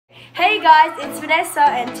Hey guys, it's Vanessa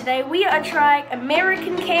and today we are trying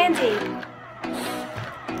American candy.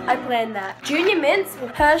 I planned that. Junior Mints,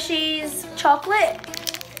 Hershey's chocolate,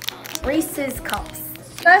 Reese's cups.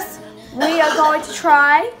 First, we are going to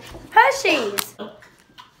try Hershey's. Oh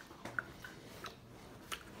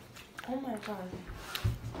my god.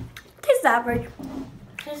 Tastes average.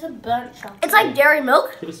 There's a burnt chocolate. It's like dairy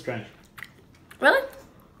milk. It was strange. Really?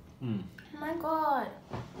 Mm. Oh my god.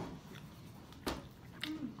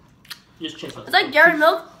 Just tastes like. It's like dairy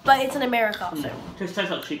milk, but it's in America. So. Tastes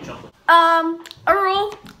like cheap chocolate.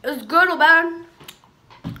 Overall, it's good or bad.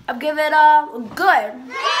 I'll give it a good.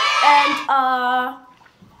 And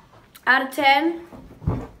out of 10,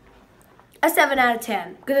 a 7 out of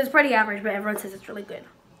 10. Because it's pretty average, but everyone says it's really good.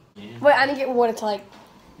 Yeah. Wait, I need to get water to like.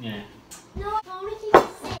 Yeah. No, I want to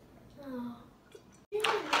keep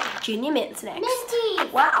it. Junior Mints next.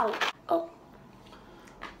 Minty! Wow. Oh,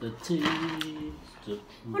 The tea.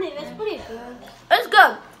 That's pretty good. it's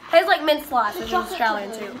good. Tastes like mint slice, which is chocolate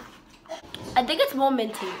Australian chocolate. too. I think it's more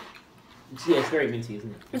minty. Yeah, it's very minty,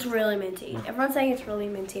 isn't it? It's really minty. Everyone's saying it's really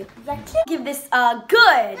minty. Give this a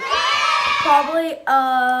good. Probably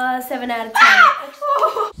a 7 out of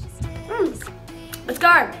 10. Let's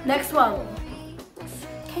go. Next one.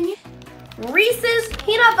 Can you? Reese's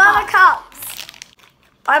peanut butter cups.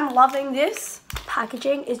 I'm loving this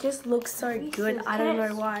packaging. It just looks so good. I don't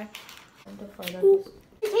know why.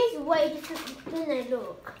 It tastes way different than they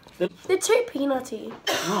look. They're too peanutty.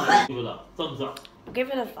 Nice. Give it up. Thumbs up. Give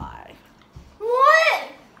it a 5. What?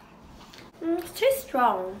 It's too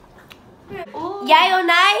strong. Yay or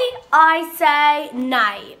nay? I say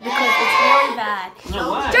nay because it's really bad.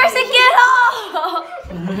 No way. Joseph, get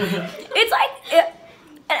off! It's like,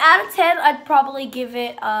 an out of 10, I'd probably give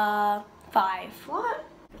it a 5. What?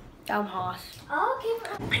 I'm harsh. I'll give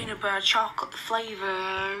it Peanut butter chocolate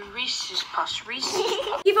flavor, Reese's Puffs, Reese's Puffs.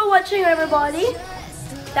 Thank you for watching, everybody.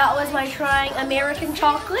 That was my trying American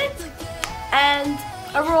chocolate. And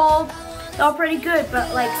overall, they were pretty good,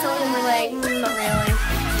 but like some of them were like, not really.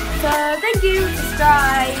 So thank you,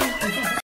 subscribe.